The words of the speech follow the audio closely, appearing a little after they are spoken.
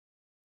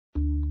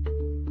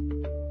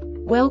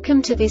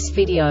Welcome to this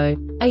video.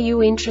 Are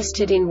you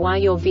interested in why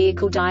your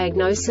vehicle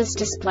diagnosis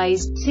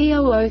displays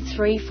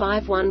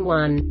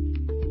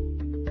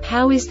C0035-11?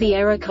 How is the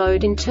error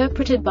code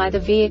interpreted by the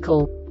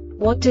vehicle?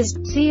 What does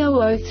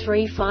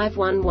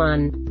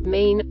C0035-11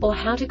 mean, or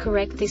how to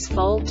correct this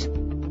fault?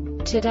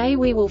 Today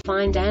we will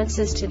find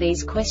answers to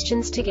these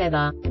questions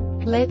together.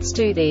 Let's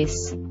do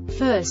this.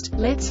 First,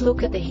 let's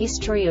look at the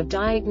history of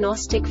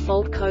diagnostic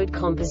fault code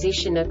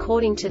composition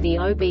according to the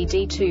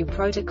OBD2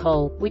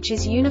 protocol, which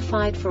is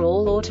unified for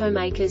all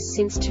automakers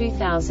since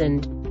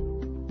 2000.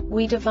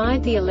 We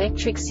divide the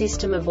electric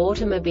system of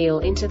automobile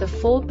into the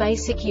four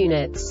basic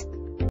units: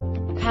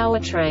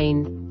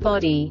 powertrain,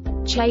 body,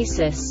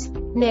 chassis,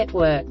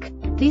 network.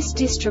 This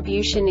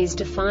distribution is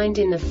defined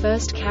in the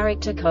first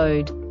character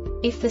code.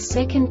 If the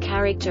second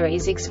character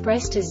is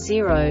expressed as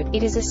 0,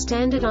 it is a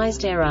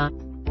standardized error.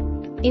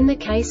 In the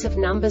case of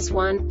numbers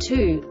 1,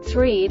 2,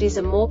 3, it is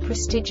a more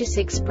prestigious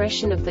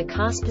expression of the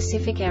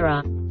car-specific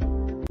error.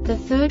 The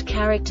third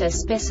character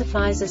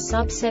specifies a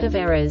subset of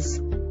errors.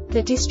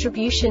 The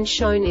distribution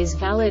shown is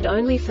valid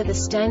only for the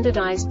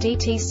standardized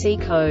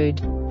DTC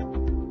code.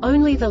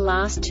 Only the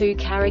last two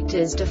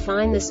characters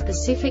define the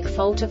specific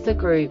fault of the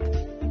group.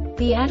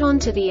 The add-on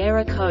to the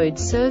error code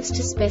serves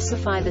to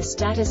specify the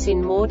status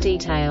in more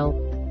detail.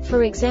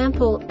 For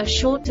example, a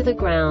short to the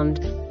ground.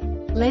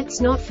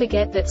 Let's not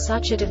forget that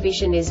such a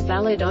division is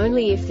valid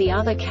only if the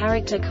other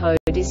character code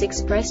is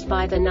expressed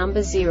by the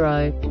number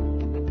 0.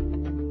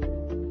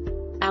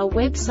 Our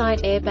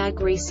website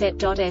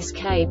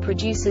airbagreset.sk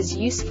produces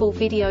useful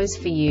videos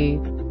for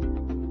you.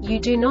 You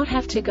do not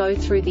have to go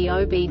through the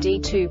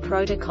OBD2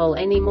 protocol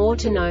anymore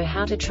to know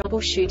how to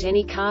troubleshoot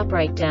any car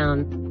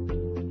breakdown.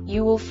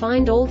 You will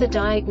find all the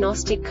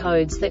diagnostic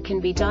codes that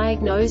can be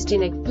diagnosed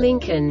in a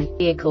Lincoln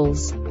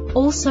vehicles.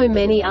 Also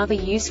many other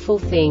useful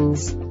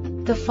things.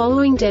 The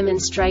following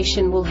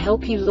demonstration will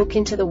help you look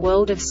into the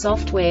world of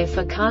software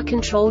for car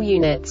control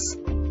units.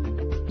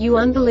 You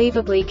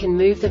unbelievably can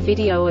move the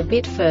video a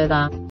bit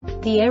further.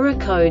 The error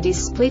code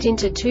is split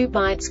into 2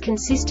 bytes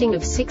consisting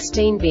of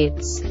 16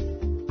 bits.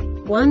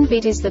 1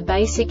 bit is the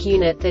basic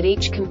unit that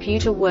each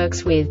computer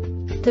works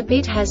with. The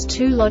bit has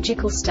 2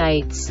 logical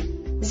states: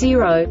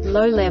 0,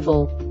 low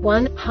level,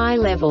 1, high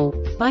level.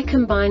 By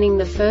combining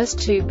the first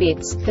 2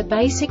 bits, the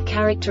basic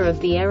character of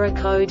the error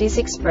code is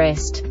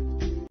expressed.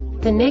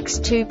 The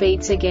next 2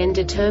 beats again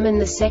determine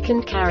the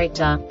second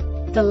character.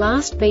 The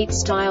last beat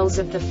styles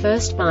of the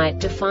first byte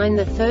define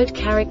the third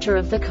character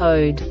of the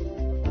code.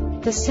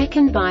 The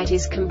second byte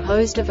is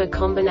composed of a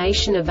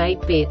combination of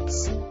 8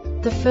 bits.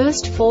 The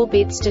first 4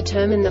 bits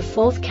determine the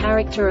fourth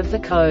character of the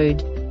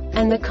code.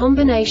 And the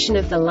combination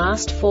of the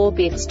last 4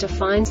 bits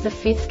defines the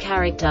fifth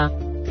character.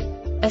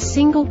 A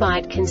single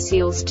byte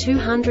conceals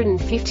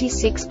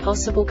 256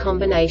 possible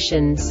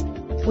combinations.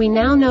 We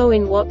now know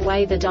in what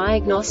way the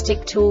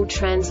diagnostic tool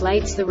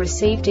translates the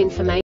received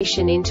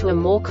information into a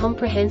more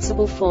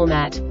comprehensible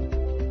format.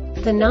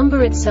 The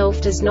number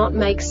itself does not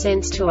make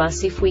sense to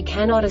us if we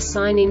cannot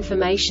assign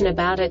information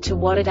about it to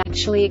what it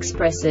actually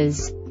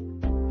expresses.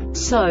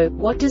 So,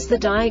 what does the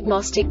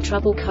Diagnostic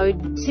Trouble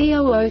Code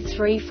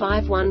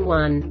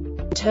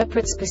C0035-11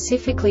 interpret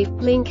specifically for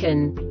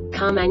Lincoln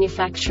car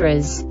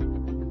manufacturers?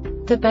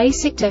 The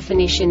basic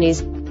definition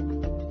is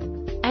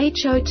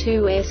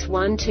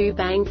S.r.o.the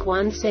bank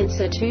 1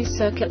 sensor 2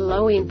 circuit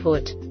low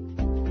input.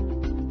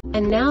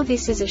 And now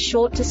this is a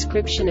short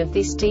description of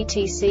this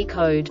DTC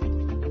code.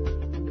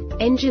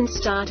 Engine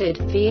started,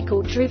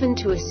 vehicle driven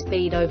to a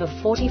speed over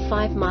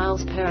 45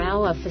 miles per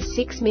hour for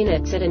 6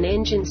 minutes at an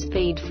engine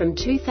speed from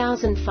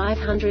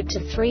 2,500 to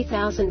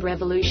 3,000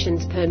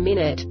 revolutions per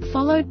minute,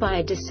 followed by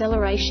a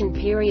deceleration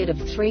period of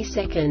 3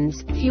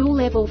 seconds, fuel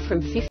level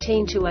from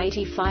 15 to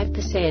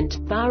 85%,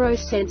 BARO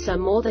sensor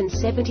more than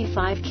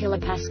 75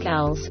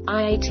 kilopascals,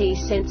 IAT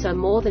sensor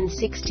more than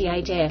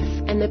 68 F,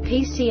 and the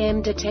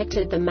PCM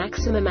detected the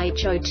maximum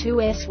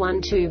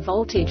HO2S12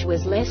 voltage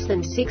was less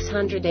than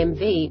 600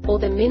 MV, or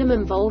the minimum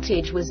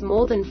voltage was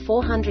more than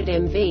 400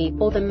 MV,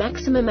 or the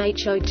maximum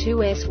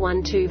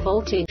HO2S12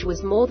 voltage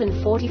was more than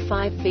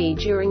 45 V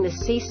during the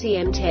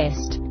CCM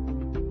test.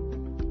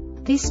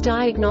 This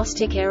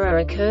diagnostic error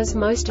occurs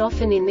most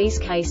often in these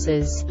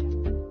cases.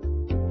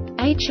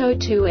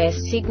 HO2S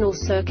signal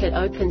circuit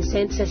open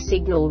sensor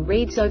signal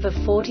reads over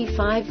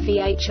 45 V.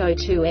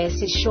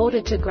 HO2S is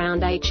shorted to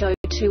ground.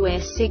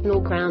 HO2S signal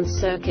ground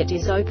circuit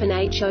is open.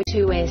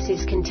 HO2S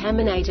is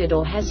contaminated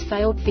or has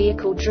failed.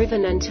 Vehicle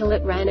driven until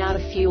it ran out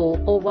of fuel,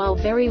 or while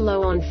very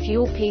low on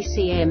fuel.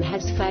 PCM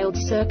has failed.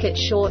 Circuit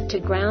short to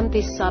ground.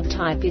 This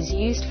subtype is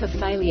used for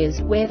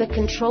failures where the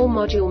control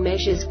module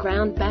measures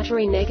ground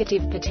battery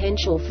negative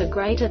potential for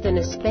greater than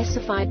a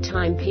specified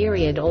time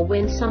period or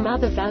when some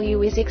other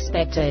value is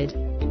expected.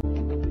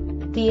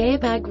 The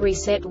Airbag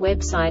Reset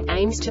website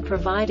aims to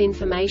provide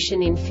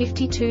information in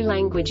 52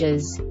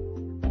 languages.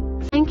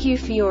 Thank you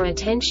for your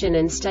attention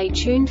and stay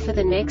tuned for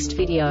the next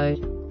video.